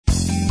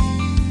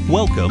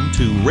Welcome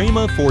to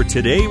Rhema for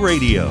Today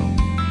Radio.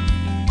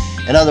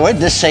 In other words,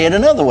 let's say it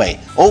another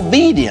way.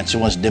 Obedience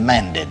was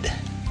demanded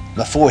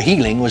before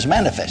healing was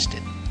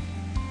manifested.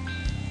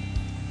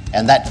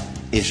 And that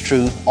is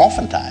true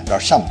oftentimes,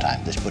 or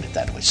sometimes, let's put it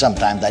that way.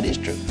 Sometimes that is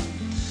true.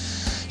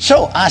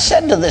 So I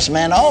said to this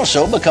man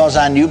also, because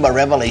I knew by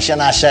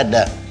revelation, I said,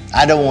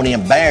 I don't want to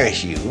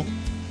embarrass you,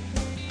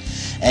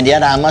 and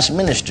yet I must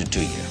minister to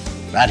you,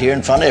 right here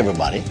in front of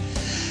everybody.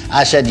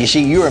 I said, you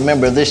see, you're a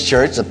member of this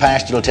church. The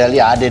pastor will tell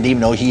you, I didn't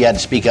even know he had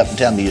to speak up and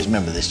tell me he was a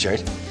member of this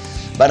church.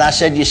 But I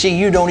said, you see,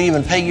 you don't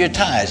even pay your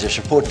tithes or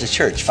support the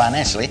church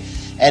financially.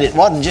 And it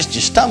wasn't just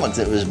your stomach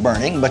that was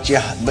burning, but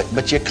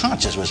your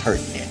conscience was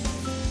hurting you.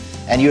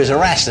 And you was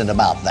harassed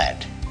about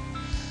that.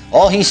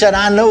 Oh, he said,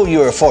 I know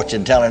you're a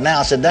fortune teller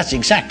now. I said, that's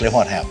exactly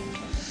what happened.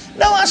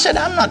 No, I said,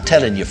 I'm not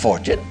telling you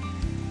fortune.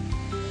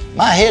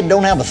 My head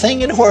don't have a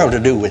thing in the world to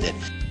do with it.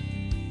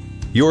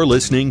 You're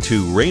listening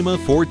to Rhema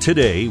for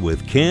Today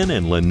with Ken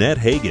and Lynette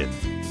Hagin.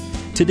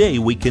 Today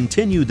we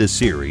continue the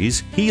series,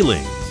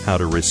 Healing, How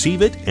to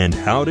Receive It and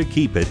How to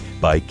Keep It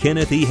by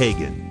Kenneth E.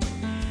 Hagin.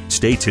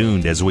 Stay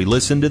tuned as we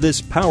listen to this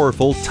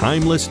powerful,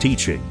 timeless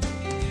teaching.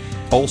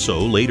 Also,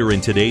 later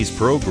in today's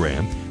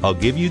program, I'll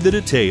give you the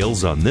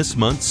details on this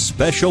month's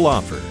special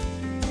offer.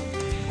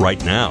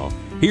 Right now,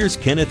 here's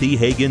Kenneth E.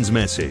 Hagin's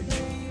message.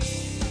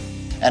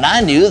 And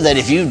I knew that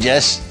if you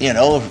just,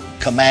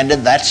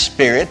 commanded that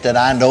spirit that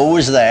I know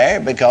was there,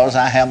 because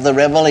I have the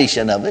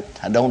revelation of it,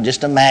 I don't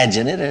just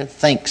imagine it or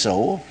think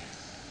so,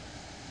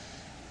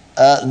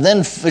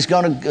 then it's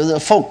the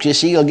folks, you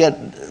see, will get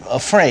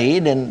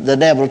afraid, and the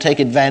devil will take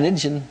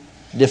advantage and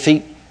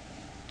defeat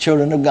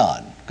children of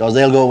God. Because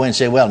they'll go away and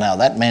say, well, now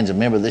that man's a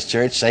member of this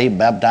church, saved,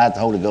 baptized,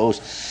 the Holy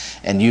Ghost,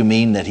 and you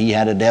mean that he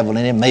had a devil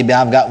in him? Maybe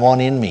I've got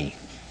one in me.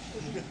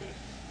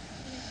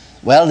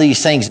 Well,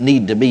 these things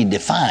need to be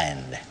defined.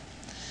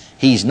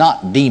 He's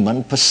not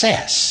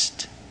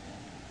demon-possessed.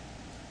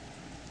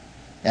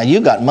 Now, you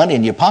got money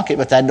in your pocket,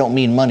 but that don't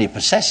mean money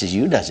possesses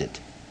you, does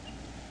it?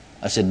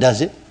 I said,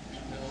 does it?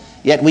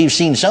 Yet we've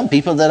seen some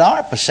people that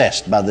are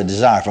possessed by the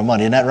desire for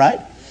money, isn't that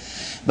right?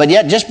 But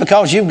yet, just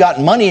because you've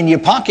got money in your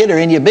pocket or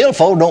in your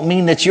billfold don't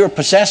mean that you're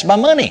possessed by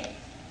money.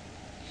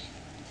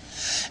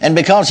 And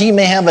because he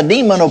may have a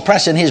demon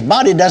oppressing his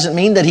body doesn't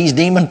mean that he's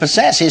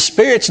demon-possessed. His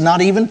spirit's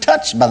not even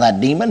touched by that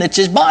demon. It's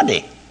his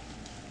body.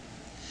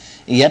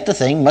 Yet the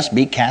thing must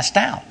be cast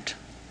out.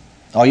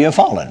 Are you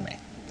following me?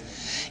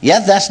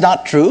 Yet that's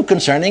not true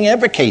concerning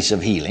every case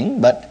of healing.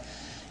 But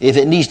if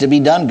it needs to be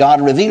done, God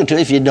will reveal to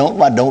you. If you don't,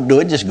 well, don't do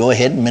it. Just go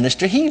ahead and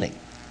minister healing.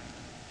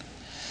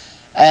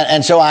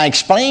 And so I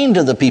explained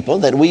to the people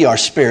that we are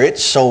spirit,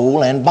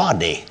 soul, and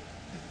body.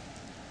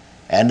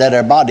 And that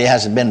our body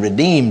hasn't been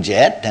redeemed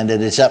yet, and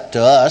that it's up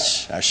to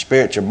us, our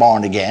spirits are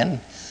born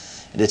again,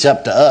 and it's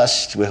up to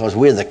us, because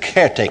we're the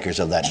caretakers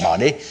of that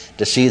body,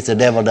 to see if the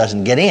devil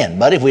doesn't get in.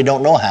 But if we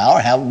don't know how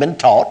or haven't been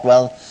taught,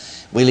 well,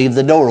 we leave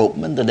the door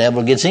open and the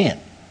devil gets in.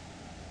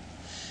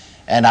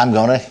 And I'm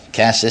going to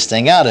cast this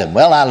thing out of him.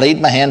 Well, I laid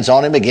my hands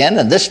on him again,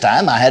 and this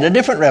time I had a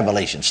different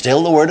revelation,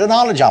 still the word of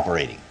knowledge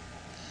operating.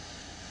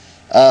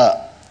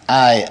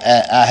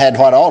 I had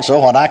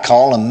what I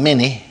call a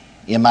mini,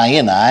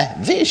 M-I-N-I,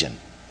 vision.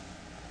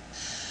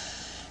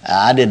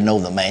 I didn't know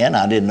the man.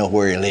 I didn't know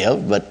where he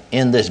lived. But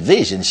in this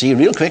vision, see,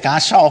 real quick, I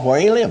saw where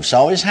he lived,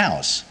 saw his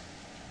house.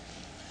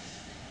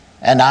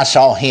 And I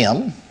saw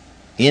him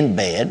in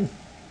bed.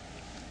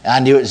 I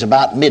knew it was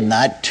about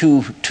midnight,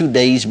 two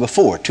nights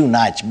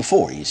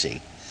before, you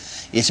see.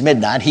 It's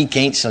midnight. He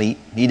can't sleep.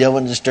 He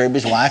doesn't disturb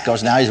his wife,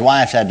 because now his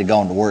wife's had to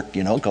go to work,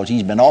 because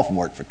he's been off from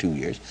work for 2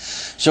 years.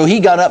 So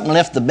he got up and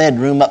left the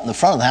bedroom up in the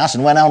front of the house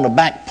and went on the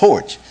back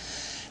porch.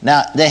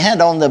 Now, they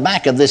had on the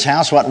back of this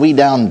house what we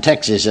down in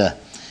Texas,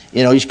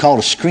 it's called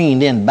a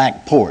screened-in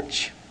back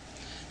porch.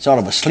 Sort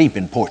of a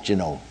sleeping porch,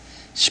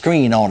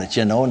 screen on it,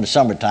 in the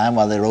summertime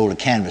while they roll the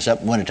canvas up.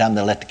 In the wintertime,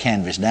 they let the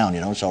canvas down,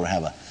 sort of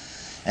have a...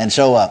 And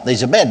so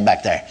there's a bed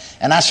back there.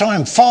 And I saw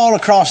him fall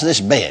across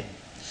this bed.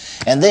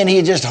 And then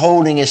he just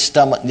holding his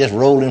stomach, just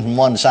rolling from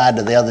one side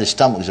to the other. His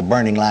stomach was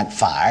burning like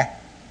fire.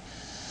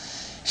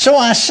 So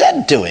I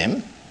said to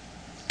him,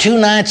 2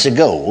 nights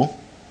ago,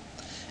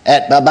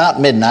 at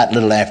about midnight, a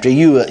little after,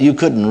 you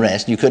couldn't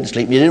rest, you couldn't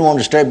sleep, you didn't want to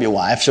disturb your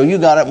wife, so you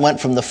got up and went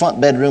from the front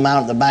bedroom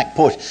out of the back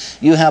porch.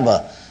 You have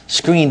a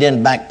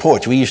screened-in back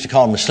porch. We used to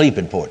call them a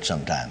sleeping porch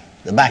sometime,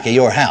 the back of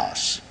your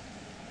house.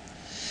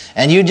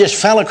 And you just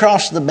fell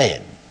across the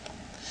bed.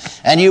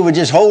 And you were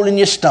just holding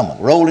your stomach,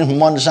 rolling from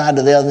one side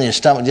to the other, and your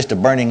stomach just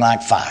burning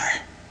like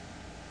fire.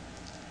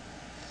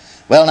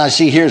 Well, now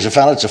see, here's a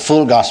fellow, it's a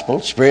full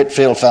gospel,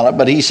 spirit-filled fellow,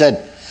 but he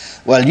said,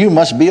 well, you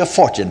must be a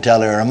fortune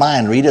teller or a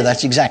mind reader.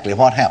 That's exactly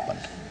what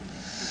happened.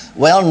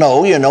 Well,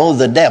 no,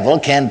 the devil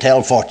can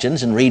tell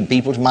fortunes and read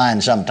people's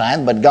minds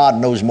sometimes, but God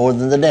knows more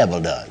than the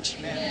devil does.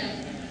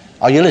 Amen.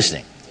 Are you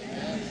listening?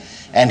 Amen.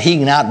 And he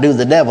can outdo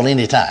the devil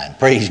anytime.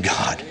 Praise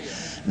God.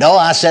 No,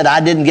 I said I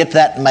didn't get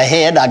that in my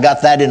head. I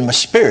got that in my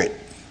spirit.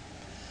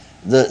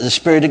 The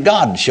Spirit of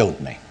God showed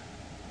me.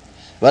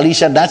 Well, he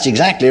said that's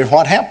exactly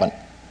what happened.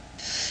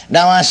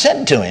 Now, I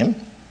said to him,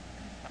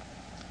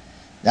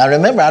 Now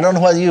remember, I don't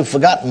know whether you've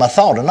forgotten my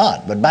thought or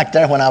not, but back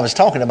there when I was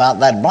talking about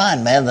that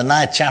blind man, the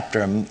 9th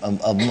chapter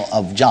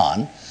of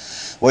John,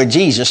 where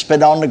Jesus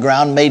spit on the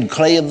ground, made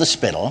clay of the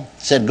spittle,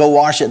 said, go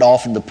wash it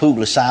off in the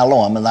pool of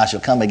Siloam, and thou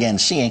shalt come again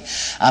seeing.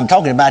 I'm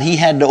talking about he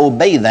had to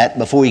obey that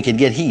before he could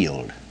get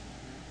healed.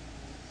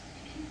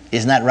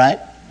 Isn't that right?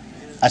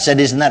 I said,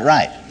 isn't that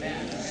right?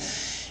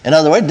 In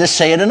other words, just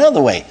say it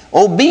another way.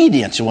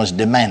 Obedience was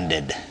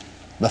demanded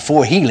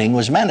before healing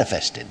was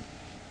manifested.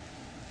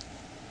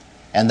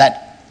 And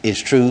that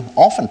is true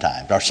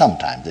oftentimes, or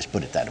sometimes, let's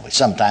put it that way.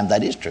 Sometimes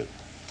that is true.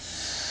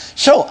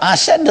 So I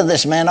said to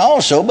this man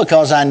also,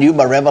 because I knew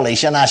by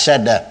revelation, I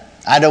said,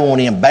 I don't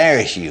want to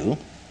embarrass you,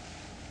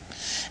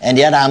 and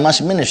yet I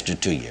must minister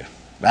to you,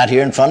 right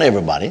here in front of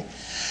everybody.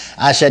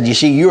 I said, you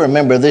see, you're a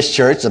member of this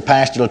church. The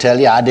pastor will tell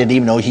you. I didn't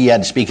even know he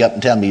had to speak up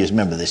and tell me he was a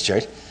member of this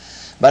church.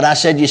 But I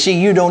said, you see,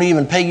 you don't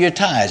even pay your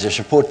tithes or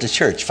support the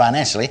church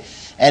financially.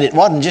 And it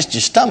wasn't just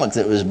your stomach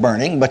that was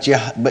burning, but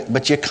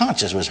your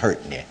conscience was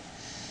hurting you.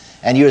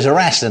 And you was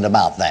wrestling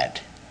about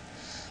that.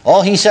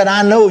 Oh, he said,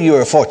 I know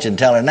you're a fortune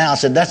teller now. I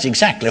said, that's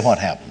exactly what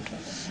happened.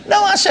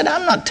 No, I said,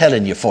 I'm not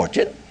telling you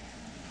fortune.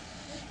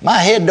 My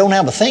head don't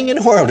have a thing in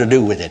the world to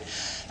do with it.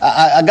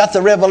 I got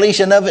the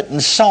revelation of it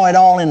and saw it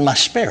all in my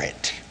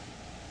spirit.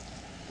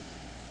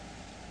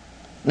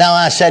 Now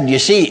I said, you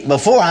see,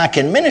 before I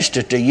can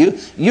minister to you,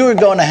 you're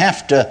going to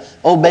have to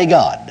obey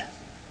God.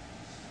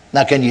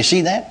 Now can you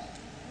see that?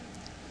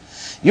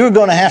 You're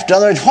going to have to, in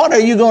other words, what are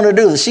you going to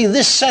do? See,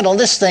 settle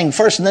this thing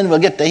first and then we'll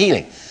get to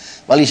healing.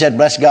 Well, he said,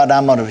 bless God,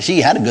 I'm going to, see,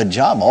 he had a good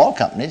job, oil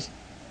companies.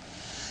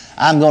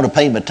 I'm going to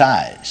pay my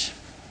tithes.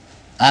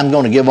 I'm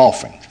going to give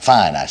offering.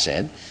 Fine, I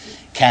said.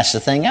 Cast the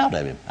thing out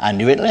of him. I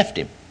knew it left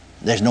him.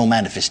 There's no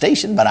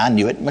manifestation, but I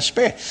knew it in my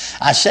spirit.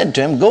 I said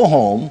to him, go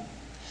home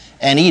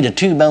and eat a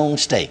 2-bone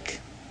steak.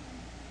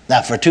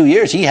 Now, for 2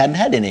 years, he hadn't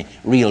had any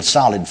real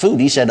solid food.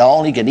 He said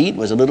all he could eat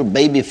was a little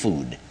baby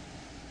food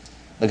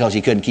because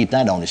he couldn't keep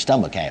that on his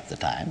stomach half the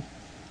time.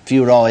 A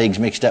few raw eggs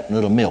mixed up in a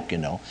little milk,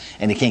 and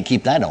he can't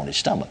keep that on his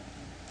stomach.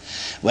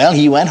 Well,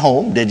 he went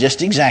home, did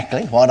just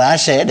exactly what I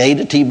said, ate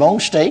a T-bone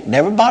steak,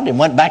 never bothered him,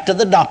 went back to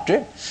the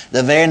doctor.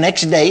 The very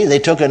next day, they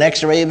took an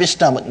x-ray of his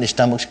stomach, and his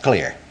stomach's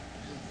clear.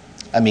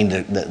 I mean,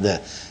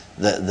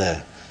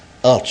 the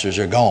ulcers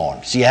are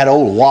gone. See, he had a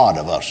whole wad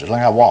of ulcers,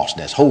 like a wasp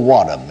nest, whole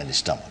wad of them in his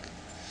stomach.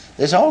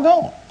 It's all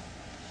gone.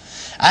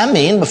 I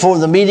mean, before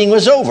the meeting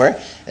was over,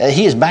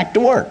 he is back to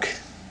work.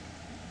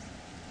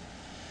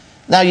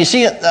 Now, you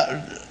see,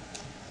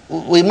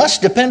 we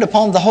must depend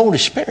upon the Holy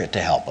Spirit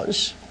to help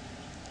us.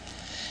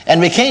 And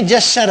we can't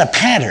just set a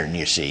pattern,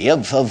 you see,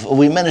 of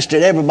we minister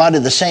to everybody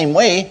the same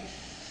way.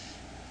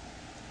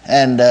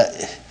 And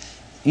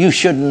you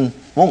shouldn't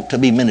want to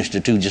be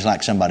ministered to just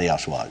like somebody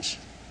else was.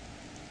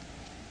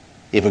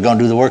 If we're going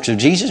to do the works of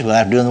Jesus, we'll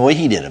have to do them the way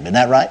he did them. Isn't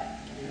that right?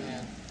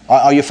 Amen.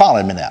 Are you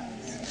following me now?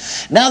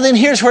 Now then,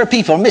 here's where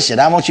people miss it.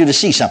 I want you to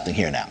see something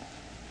here now.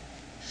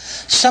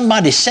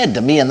 Somebody said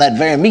to me in that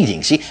very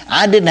meeting, see,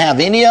 I didn't have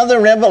any other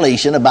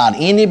revelation about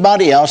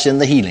anybody else in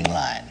the healing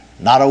line.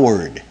 Not a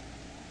word.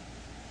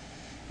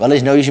 Well,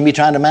 there's no use in me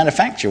trying to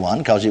manufacture one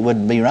because it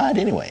wouldn't be right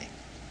anyway.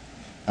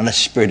 Unless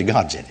the Spirit of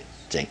God's in it.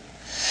 See?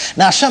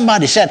 Now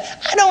somebody said,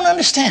 I don't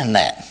understand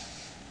that.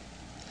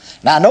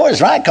 Now I know it's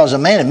right because the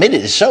man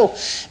admitted it's so.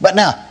 But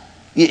now,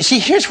 you see,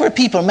 here's where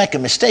people make a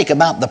mistake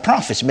about the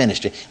prophet's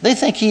ministry. They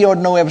think he ought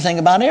to know everything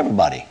about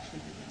everybody.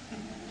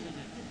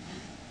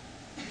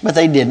 But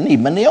they didn't,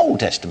 even in the Old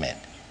Testament.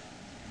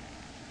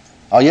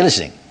 Are you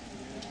listening?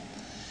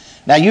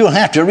 Now you'll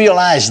have to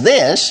realize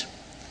this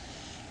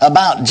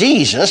about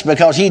Jesus,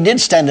 because he did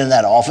stand in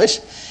that office,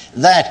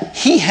 that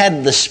he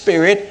had the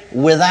Spirit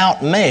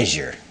without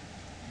measure.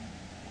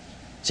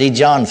 See,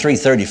 John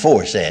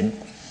 3:34 said,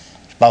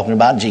 talking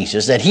about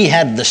Jesus, that he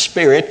had the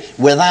Spirit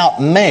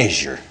without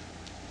measure.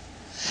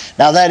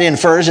 Now that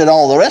infers that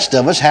all the rest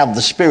of us have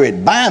the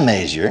Spirit by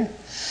measure,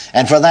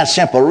 and for that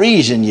simple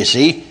reason, you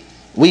see,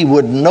 we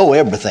wouldn't know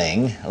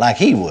everything like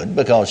he would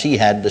because he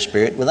had the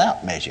Spirit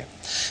without measure.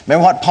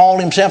 Remember what Paul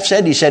himself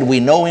said? He said, we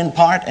know in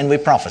part and we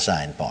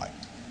prophesy in part.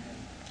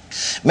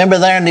 Remember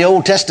there in the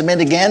Old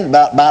Testament again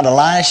about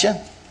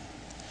Elisha?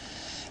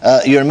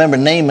 You remember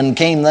Naaman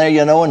came there,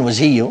 and was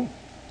healed.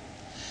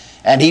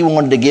 And he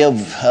wanted to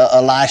give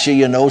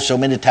Elisha, so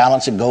many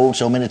talents of gold,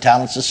 so many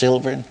talents of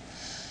silver, and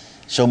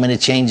so many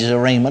changes of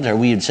raiment, or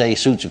we would say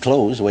suits of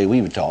clothes, the way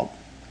we would talk.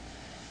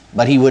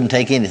 But he wouldn't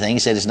take anything. He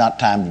said it's not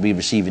time to be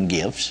receiving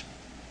gifts.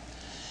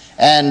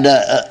 And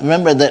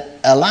remember that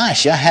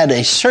Elisha had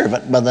a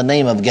servant by the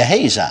name of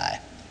Gehazi.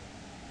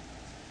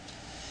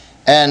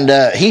 And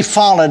he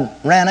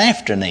ran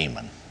after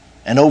Naaman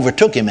and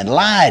overtook him and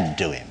lied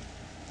to him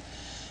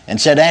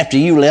and said, after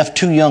you left,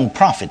 2 young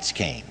prophets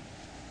came.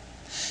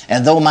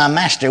 And though my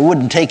master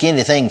wouldn't take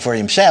anything for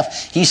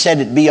himself, he said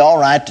it'd be all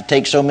right to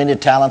take so many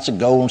talents of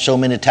gold and so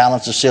many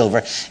talents of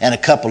silver and a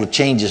couple of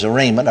changes of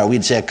raiment, or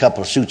we'd say a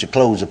couple of suits of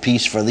clothes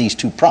apiece for these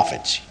 2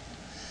 prophets.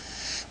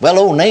 Well,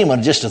 old Naaman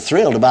was just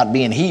thrilled about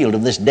being healed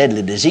of this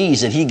deadly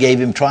disease that he gave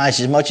him twice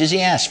as much as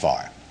he asked for.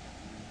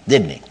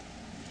 Didn't he?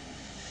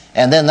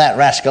 And then that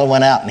rascal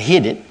went out and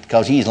hid it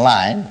because he's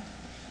lying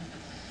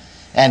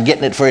and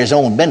getting it for his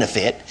own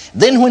benefit.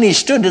 Then when he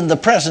stood in the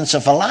presence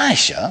of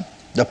Elisha,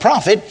 the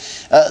prophet,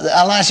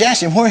 Elisha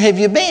asked him, "Where have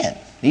you been?"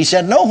 He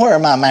said, "Nowhere,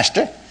 my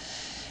master."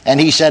 And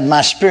he said,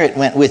 "My spirit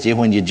went with you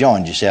when you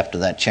joined yourself to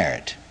that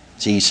chariot."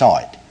 See, he saw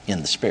it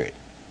in the spirit.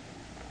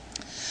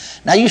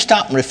 Now you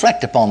stop and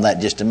reflect upon that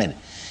just a minute.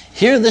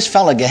 Here this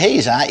fellow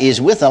Gehazi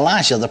is with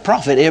Elisha the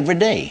prophet every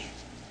day.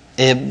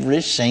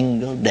 Every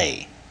single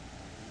day.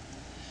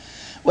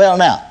 Well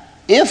now,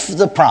 if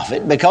the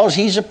prophet, because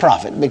he's a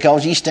prophet,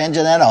 because he stands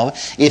in that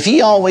office, if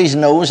he always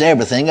knows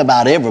everything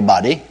about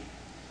everybody,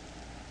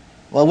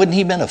 well, wouldn't he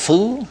have been a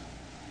fool?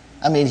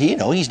 I mean, you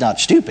know, he's not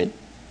stupid.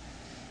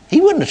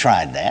 He wouldn't have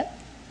tried that,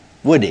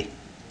 would he?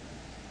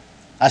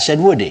 I said,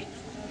 would he?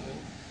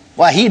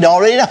 Why, he'd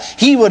already know.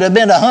 He would have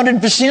been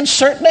 100%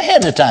 certain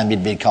ahead of time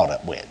he'd been caught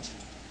up with.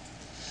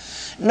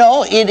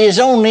 No, it is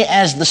only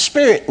as the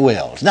Spirit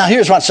wills. Now,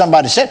 here's what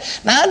somebody said.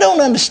 Now, I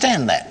don't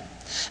understand that.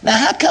 Now,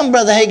 how come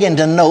Brother Hagin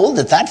to know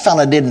that that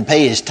fellow didn't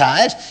pay his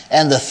tithes,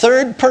 and the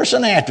third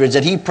person afterwards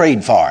that he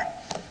prayed for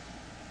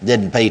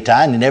didn't pay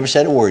tithe, and he never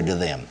said a word to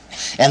them?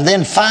 And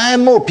then 5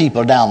 more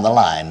people down the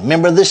line,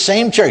 member of this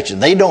same church,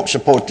 and they don't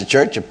support the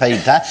church or pay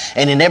tithe,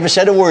 and he never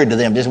said a word to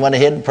them, just went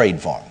ahead and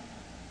prayed for them.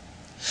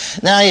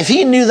 Now, if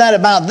he knew that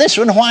about this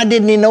one, why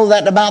didn't he know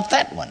that about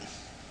that one?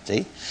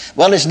 See?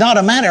 Well, it's not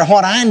a matter of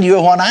what I knew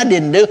or what I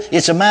didn't do.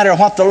 It's a matter of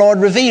what the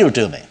Lord revealed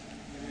to me.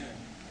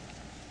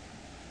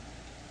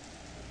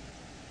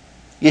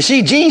 You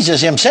see,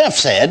 Jesus himself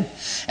said,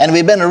 and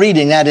we've been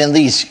reading that in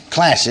these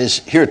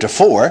classes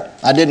heretofore.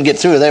 I didn't get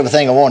through with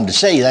everything I wanted to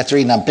say. That's the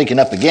reason I'm picking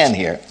up again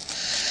here.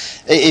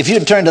 If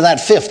you'd turn to that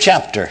 5th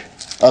chapter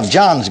of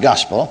John's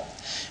Gospel,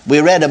 we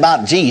read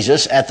about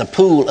Jesus at the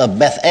pool of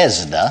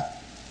Bethesda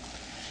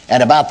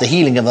and about the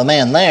healing of a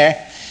man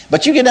there.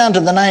 But you get down to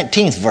the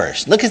 19th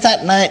verse. Look at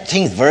that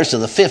 19th verse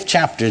of the 5th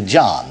chapter of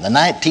John. The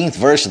 19th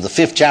verse of the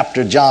 5th chapter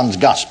of John's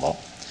Gospel.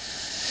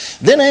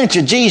 Then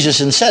answered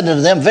Jesus and said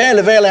unto them,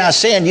 Verily, verily, I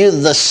say unto you,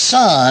 the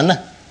Son,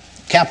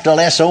 capital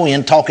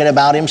S-O-N, talking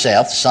about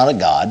himself, the Son of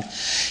God,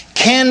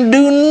 can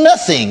do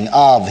nothing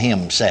of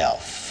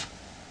himself.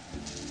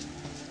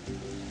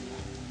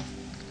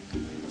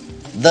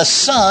 The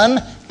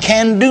Son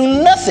can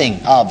do nothing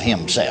of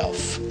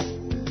himself.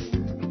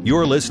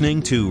 You're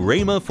listening to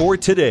Rhema for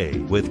Today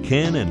with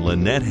Ken and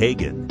Lynette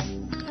Hagin.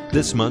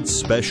 This month's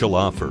special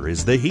offer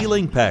is the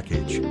Healing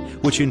Package,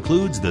 which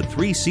includes the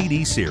 3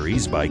 CD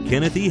series by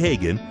Kenneth E.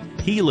 Hagin,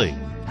 Healing,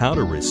 How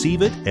to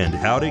Receive It and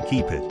How to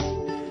Keep It.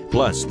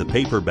 Plus the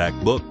paperback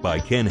book by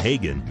Ken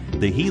Hagin,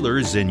 The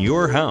Healers in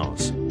Your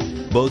House.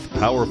 Both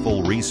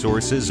powerful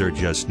resources are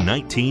just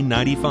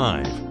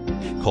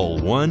 $19.95. Call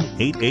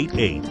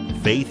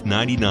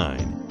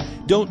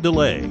 1-888-FAITH-99. Don't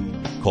delay.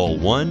 Call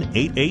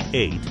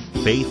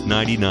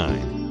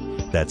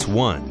 1-888-FAITH-99. That's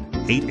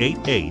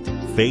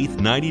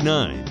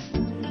 1-888-FAITH-99.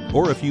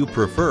 Or if you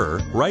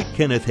prefer, write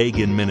Kenneth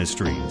Hagin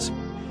Ministries.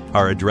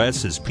 Our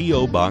address is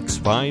P.O. Box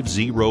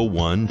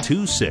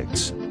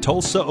 50126,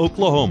 Tulsa,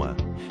 Oklahoma,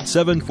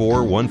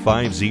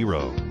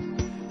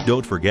 74150.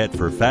 Don't forget,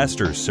 for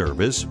faster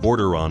service,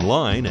 order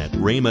online at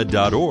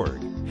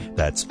rhema.org.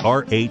 That's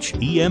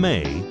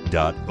RHEMA.org.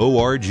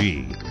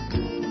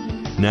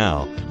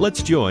 Now,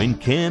 let's join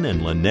Ken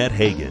and Lynette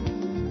Hagin.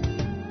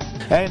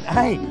 And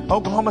hey,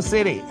 Oklahoma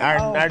City,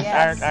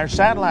 our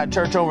satellite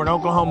church over in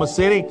Oklahoma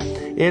City,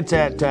 it's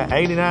at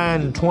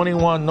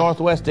 8921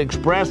 Northwest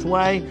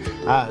Expressway,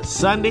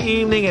 Sunday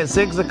evening at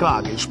 6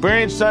 o'clock.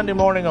 Experience Sunday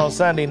morning on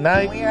Sunday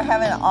night. We are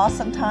having an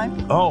awesome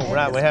time. Oh,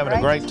 right, we're having a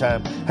great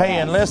time. Hey,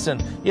 and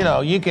listen, you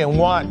know, you can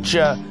watch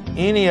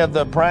any of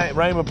the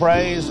Rhema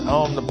Praise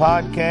on the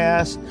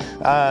podcast.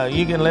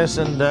 You can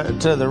listen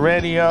to the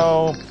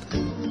radio.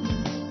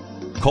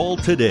 Call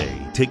today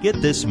to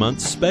get this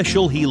month's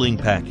special healing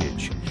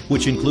package,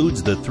 which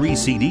includes the 3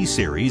 CD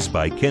series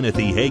by Kenneth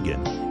E.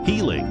 Hagin,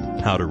 Healing,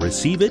 How to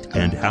Receive It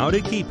and How to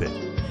Keep It,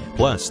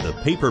 plus the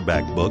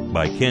paperback book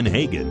by Ken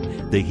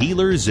Hagin, The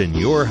Healers in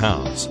Your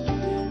House.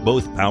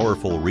 Both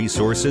powerful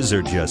resources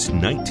are just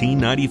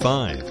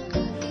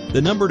 $19.95.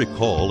 The number to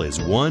call is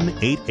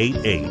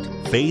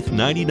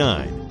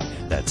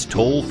 1-888-FAITH-99. That's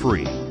toll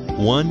free,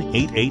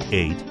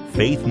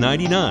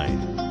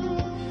 1-888-FAITH-99.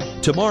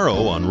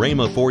 Tomorrow on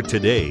Rhema for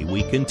Today,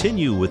 we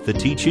continue with the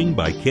teaching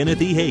by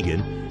Kenneth E.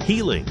 Hagin,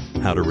 Healing,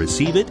 How to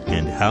Receive It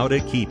and How to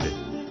Keep It.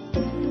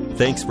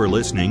 Thanks for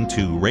listening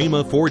to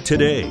Rhema for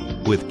Today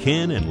with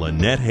Ken and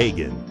Lynette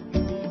Hagin.